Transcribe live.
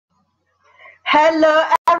Hello,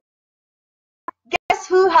 everyone. Guess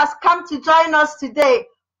who has come to join us today?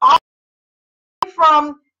 All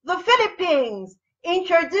from the Philippines,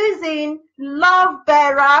 introducing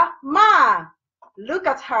LOVEbearer Ma. Look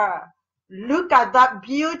at her. Look at that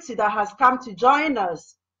beauty that has come to join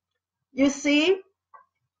us. You see,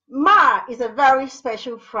 Ma is a very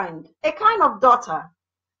special friend, a kind of daughter,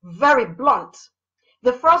 very blunt.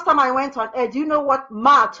 The first time I went on air, do you know what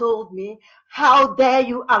Ma told me? How dare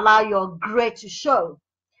you allow your gray to show?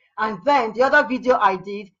 And then the other video I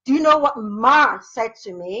did, do you know what Ma said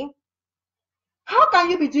to me? How can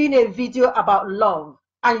you be doing a video about love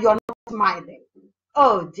and you're not smiling?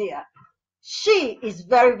 Oh dear. She is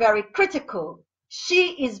very, very critical.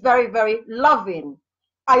 She is very, very loving.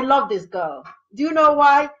 I love this girl. Do you know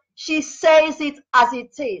why? She says it as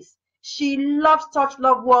it is. She loves Touch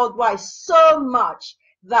Love Worldwide so much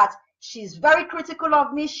that she's very critical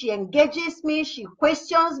of me. She engages me. She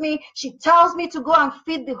questions me. She tells me to go and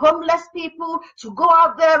feed the homeless people, to go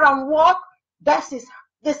out there and walk. This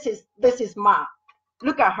is Ma.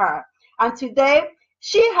 Look at her. And today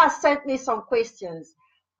she has sent me some questions,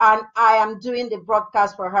 and I am doing the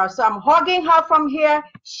broadcast for her. So I'm hugging her from here.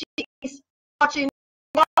 She is watching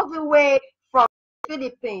all the way from the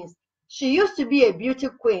Philippines. She used to be a beauty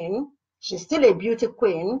queen. She's still a beauty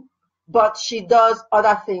queen, but she does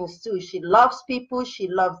other things too. She loves people. She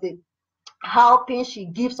loves the helping. She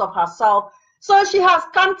gives of herself. So she has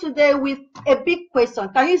come today with a big question.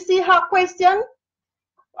 Can you see her question?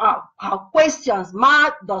 Her questions. Ma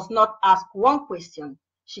does not ask one question.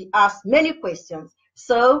 She asks many questions.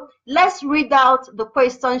 So let's read out the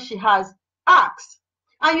question she has asked.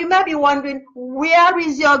 And you may be wondering, where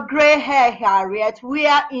is your gray hair, Harriet?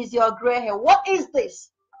 Where is your gray hair? What is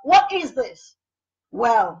this? What is this?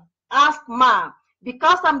 Well, ask Ma.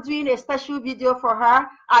 Because I'm doing a special video for her,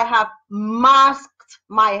 I have masked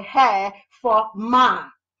my hair for Ma,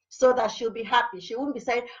 so that she'll be happy. She won't be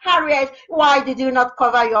saying, Harriet, why did you not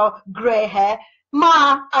cover your gray hair?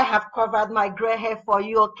 Ma, I have covered my gray hair for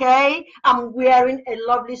you, okay? I'm wearing a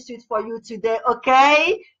lovely suit for you today,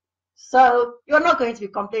 okay? So you're not going to be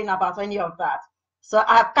complaining about any of that. So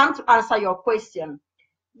I have come to answer your question.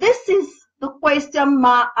 This is the question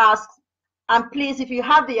Ma asks, and please, if you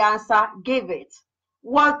have the answer, give it.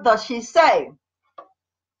 What does she say?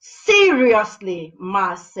 Seriously,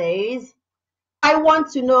 Ma says, I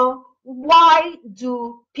want to know, why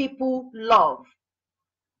do people love?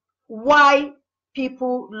 Why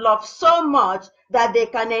people love so much that they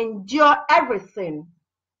can endure everything?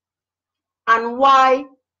 And why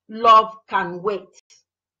love can wait?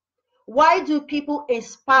 Why do people in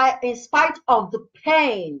spite of the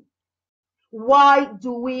pain, why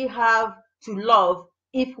do we have to love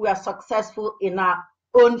if we are successful in our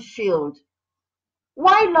own field?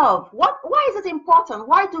 Why love? Why is it important?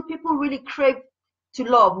 Why do people really crave to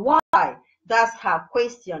love? Why? That's her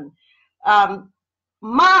question.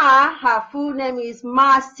 Ma, her full name is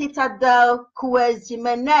Ma Citadel Cuales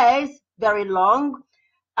Jimenez, very long.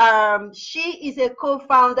 She is a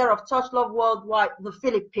co-founder of Touch Love Worldwide, the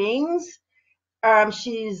Philippines.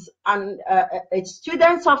 She's a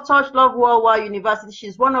student of Touch Love Worldwide University.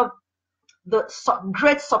 She's one of the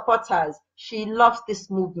great supporters. She loves this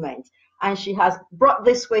movement, and she has brought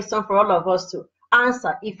this question for all of us to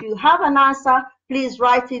answer. If you have an answer, please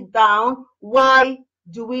write it down. Why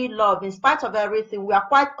do we love? In spite of everything, we are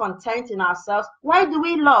quite content in ourselves. Why do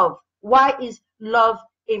we love? Why is love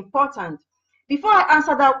important? Before I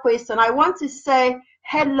answer that question, I want to say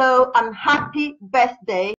hello and happy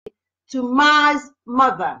birthday to Ma's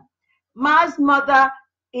mother. Ma's mother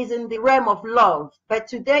is in the realm of love, but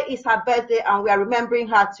today is her birthday and we are remembering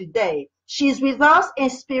her today. She's with us in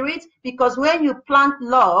spirit, because when you plant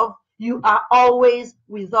love, you are always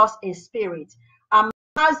with us in spirit. And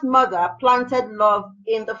Ma's mother planted love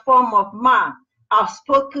in the form of Ma,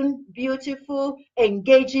 outspoken, beautiful,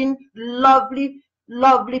 engaging, lovely,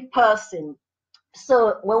 lovely person.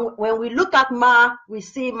 So when we look at Ma, we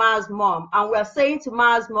see Ma's mom, and we're saying to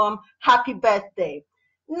Ma's mom, happy birthday.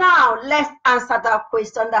 Now, let's answer that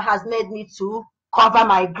question that has made me to cover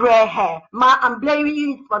my gray hair. Ma, I'm blaming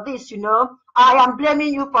you for this, you know. I am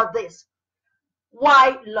blaming you for this.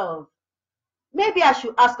 Why love? Maybe I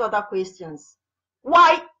should ask other questions.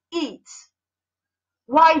 Why eat?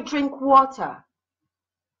 Why drink water?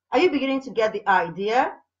 Are you beginning to get the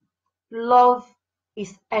idea? Love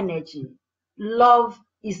is energy. Love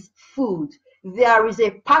is food. There is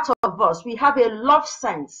a part of us. We have a love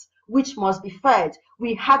sense which must be fed.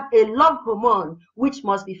 We have a love hormone which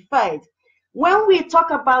must be fed. When we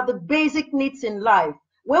talk about the basic needs in life,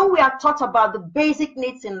 when we are taught about the basic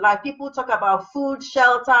needs in life, people talk about food,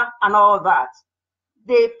 shelter, and all that.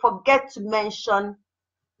 they forget to mention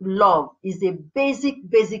love is a basic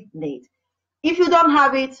need. If you don't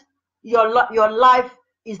have it, your life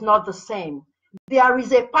is not the same. There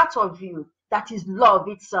is a part of you that is love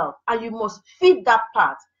itself, and you must feed that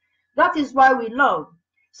part. That is why we love.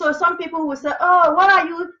 So some people will say, oh, why are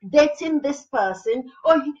you dating this person?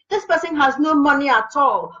 Oh, this person has no money at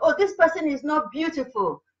all. Oh, this person is not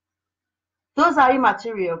beautiful. Those are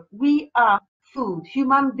immaterial. We are food.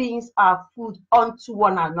 Human beings are food unto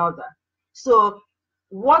one another. So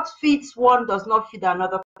what feeds one does not feed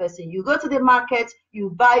another person. You go to the market,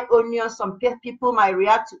 you buy onions. Some people might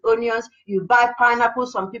react to onions. You buy pineapple.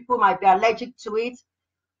 Some people might be allergic to it.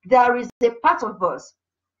 There is a part of us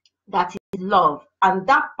that is love, and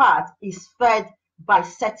that part is fed by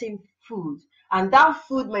certain food. And that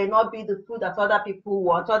food may not be the food that other people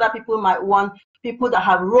want. Other people might want people that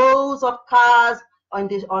have rows of cars on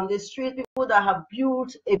the street, people that have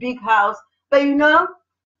built a big house. But you know,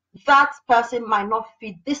 that person might not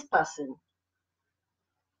feed this person.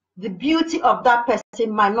 The beauty of that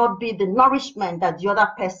person might not be the nourishment that the other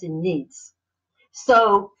person needs.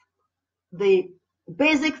 So the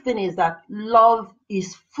basic thing is that love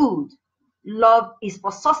is food. Love is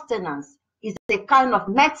for sustenance. It's a kind of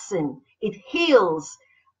medicine. It heals.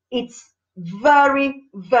 It's very,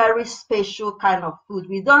 very special kind of food.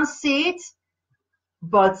 We don't see it,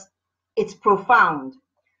 but it's profound.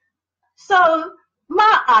 So,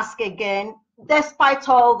 Ma ask again, despite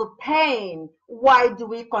all the pain, why do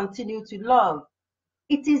we continue to love?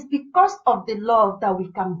 It is because of the love that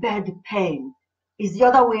we can bear the pain. It's the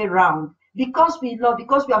other way around. Because we love,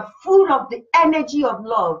 because we are full of the energy of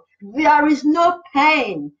love, there is no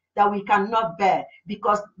pain that we cannot bear,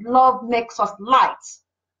 because love makes us light.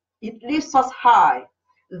 It lifts us high.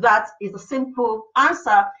 That is a simple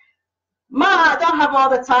answer. Ma, I don't have all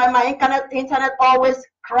the time. My internet always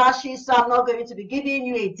crashes, so I'm not going to be giving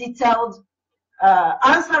you a detailed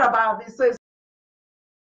answer about this. So it's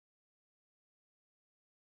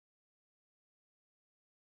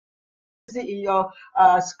in your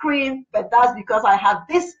screen, but that's because I have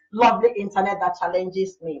this lovely internet that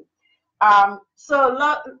challenges me. Ma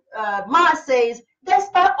says,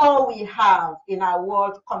 despite all we have in our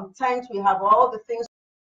world, content, we have all the things,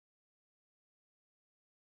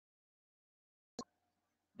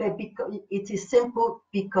 but because it is simple,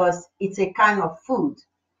 because it's a kind of food.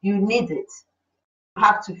 You need it. You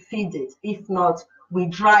have to feed it. If not, we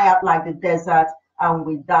dry out like the desert and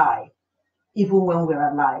we die, even when we're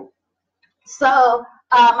alive. So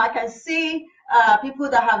I can see people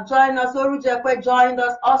that have joined us. Orujekwe joined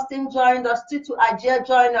us, Austin joined us, Tutu Ajia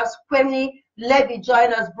joined us, Kwemi Levy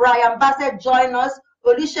joined us, Brian Bassett joined us,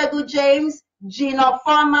 Olusegun James, Gina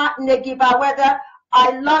Farmer, Negiba Weather.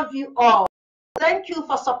 I love you all. Thank you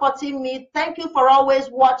for supporting me. Thank you for always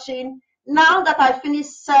watching. Now that I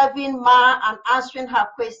finished serving Ma and answering her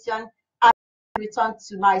question, I return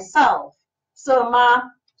to myself. So Ma,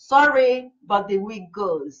 sorry, but the week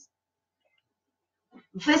goes.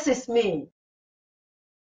 This is me.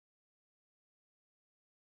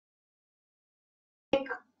 Make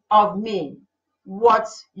of me what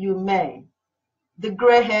you may. The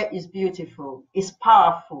gray hair is beautiful, is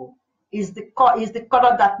powerful, is the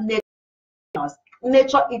color that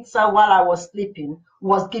nature itself, while I was sleeping,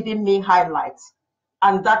 was giving me highlights.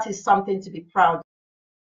 And that is something to be proud of.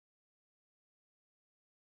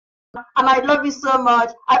 And I love you so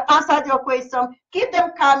much. I answered your question. Keep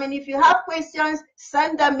them coming. If you have questions,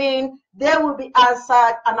 send them in. They will be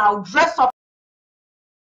answered, and I'll dress up.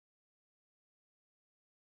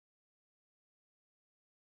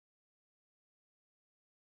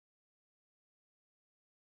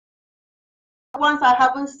 The ones I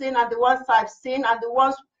haven't seen, and the ones I've seen, and the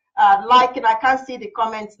ones liking. I can't see the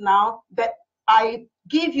comments now, but I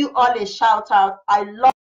give you all a shout out. I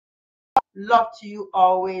love to you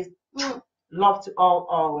always. Love to all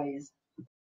always.